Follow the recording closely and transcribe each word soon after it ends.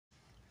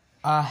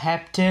A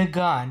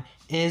heptagon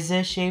is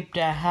a shape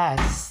that has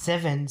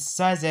 7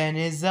 sides and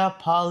is a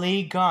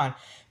polygon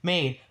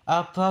made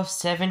up of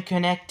 7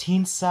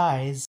 connecting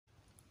sides.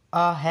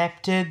 A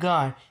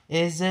heptagon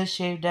is a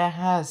shape that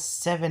has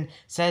 7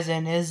 sides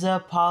and is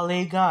a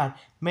polygon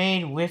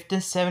made with the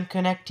 7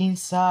 connecting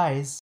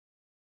sides.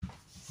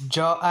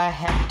 Draw a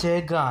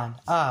heptagon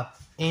up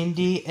in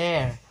the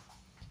air.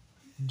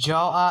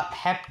 Draw a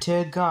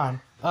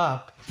heptagon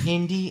up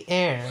in the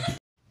air.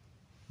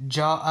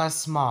 Draw a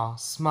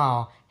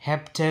small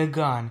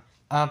heptagon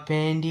up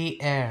in the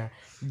air.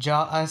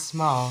 Draw a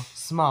small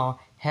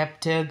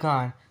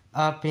heptagon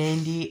up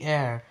in the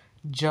air.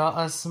 Draw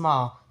a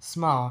small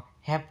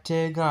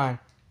heptagon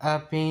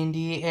up in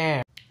the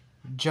air.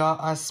 Draw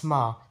a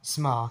small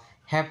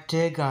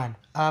heptagon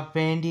up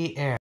in the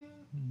air.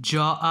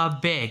 Draw a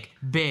big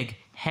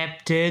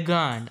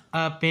heptagon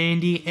up in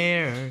the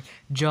air.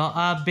 Draw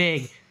a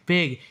big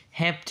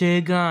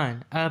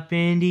heptagon up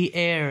in the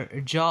air.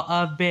 Draw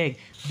a big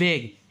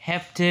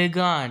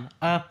heptagon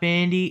up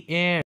in the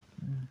air.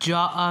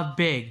 Draw a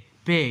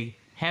big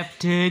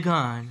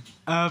heptagon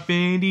up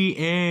in the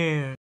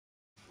air.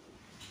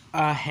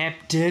 A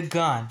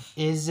heptagon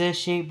is a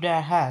shape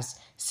that has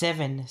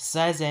 7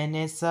 sides and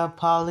it's a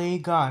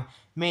polygon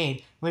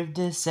made with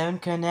the 7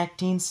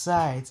 connecting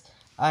sides.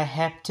 A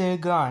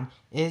heptagon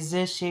is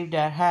a shape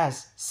that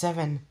has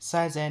 7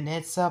 sides and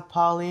it's a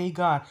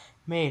polygon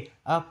made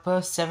up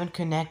of 7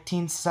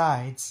 connecting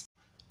sides.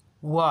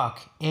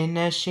 Walk in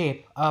the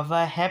shape of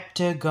a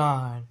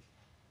heptagon.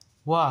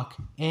 Walk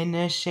in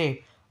the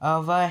shape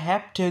of a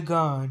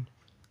heptagon.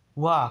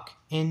 Walk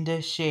in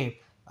the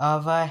shape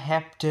of a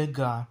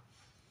heptagon.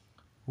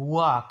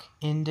 Walk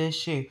in the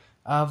shape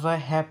of a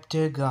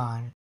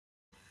heptagon.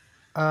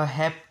 A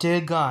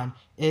heptagon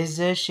is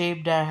a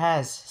shape that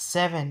has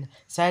 7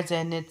 sides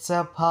and it's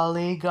a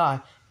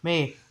polygon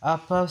made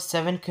up of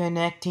 7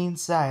 connecting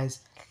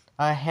sides.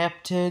 A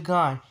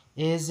heptagon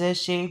is a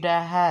shape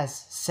that has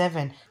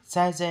 7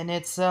 sides and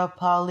it's a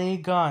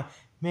polygon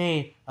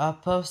made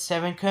up of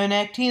 7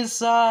 connecting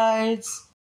sides.